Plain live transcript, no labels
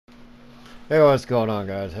Hey, what's going on,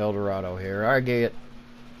 guys? HELLDARODO here. I get,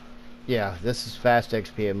 yeah, this is fast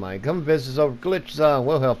XP and money. Come visit us over Glitch Zone.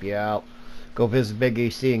 We'll help you out. Go visit Big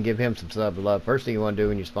EC and give him some sub love. First thing you want to do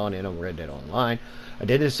when you spawn in on Red Dead Online. I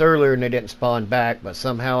did this earlier and they didn't spawn back, but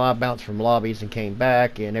somehow I bounced from lobbies and came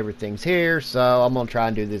back and everything's here. So I'm going to try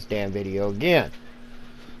and do this damn video again,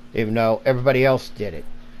 even though everybody else did it.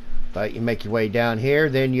 But you make your way down here,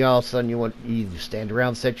 then you all of a sudden you stand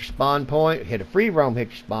around, set your spawn point, hit a free roam, hit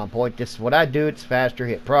your spawn point. This is what I do. It's faster.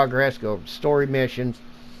 Hit progress, go over to story missions,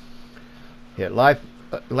 hit life,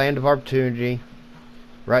 land of opportunity,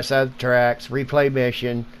 right side of the tracks, replay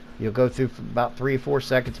mission. You'll go through for about 3 or 4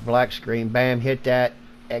 seconds, black screen, bam, hit that,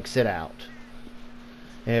 exit out,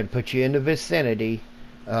 and it'll put you in the vicinity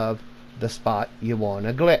of the spot you want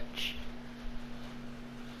to glitch.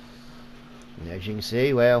 And as you can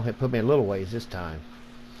see, well, it put me a little ways this time,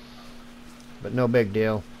 but no big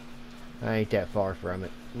deal. I ain't that far from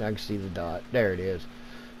it. I can see the dot. There it is.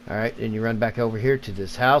 Alright, then you run back over here to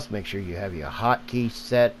this house. Make sure you have your hotkey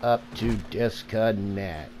set up to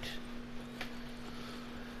disconnect.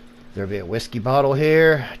 There'll be a whiskey bottle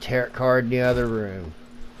here, a tarot card in the other room.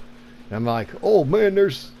 And I'm like, oh man,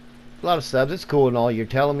 there's a lot of subs. It's cool and all you're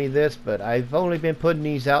telling me this, but I've only been putting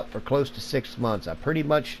these out for close to 6 months. I pretty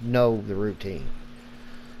much know the routine.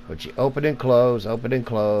 But you open and close,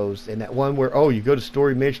 and that one where, oh, you go to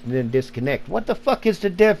story mission and then disconnect. What the fuck is the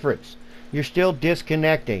difference? You're still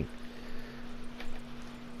disconnecting.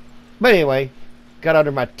 But anyway, got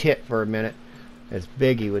under my tit for a minute, as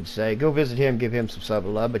Biggie would say. Go visit him, give him some sub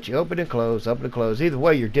love, but you open and close, open and close. Either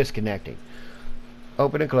way, you're disconnecting.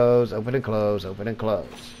 Open and close, open and close, open and close.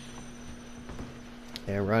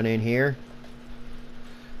 And run in here,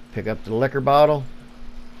 pick up the liquor bottle,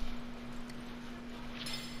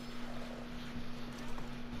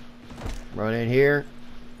 run in here.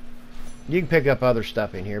 You can pick up other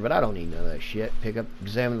stuff in here, but I don't need none of that shit. Pick up,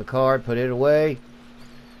 examine the card, put it away.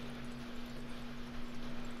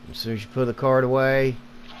 As soon as you put the card away,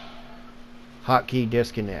 hotkey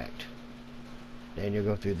disconnect. Then you'll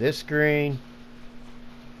go through this screen.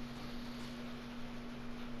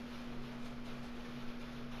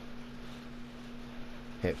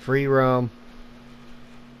 Hit free roam.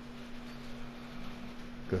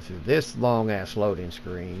 Go through this long ass loading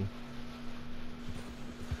screen.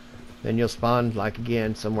 Then you'll spawn like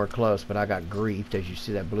again somewhere close, but I got griefed as you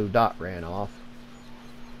see that blue dot ran off.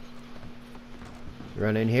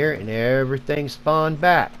 Run in here and everything spawned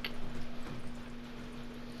back.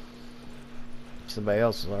 Somebody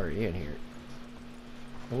else is already in here.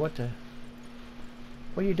 What are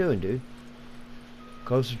you doing, dude?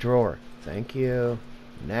 Close the drawer. Thank you.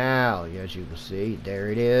 Now, as you can see,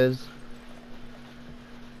 there it is.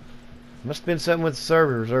 Must have been something with the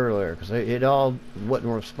servers earlier, because it all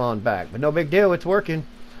wouldn't respond back. But no big deal, it's working.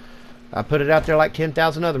 I put it out there like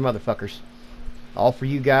 10,000 other motherfuckers. All for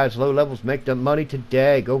you guys, low levels, make the money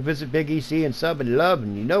today. Go visit Big EC and sub and love,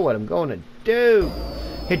 and you know what I'm going to do.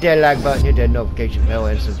 Hit that like button, hit that notification bell,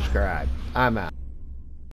 and subscribe. I'm out.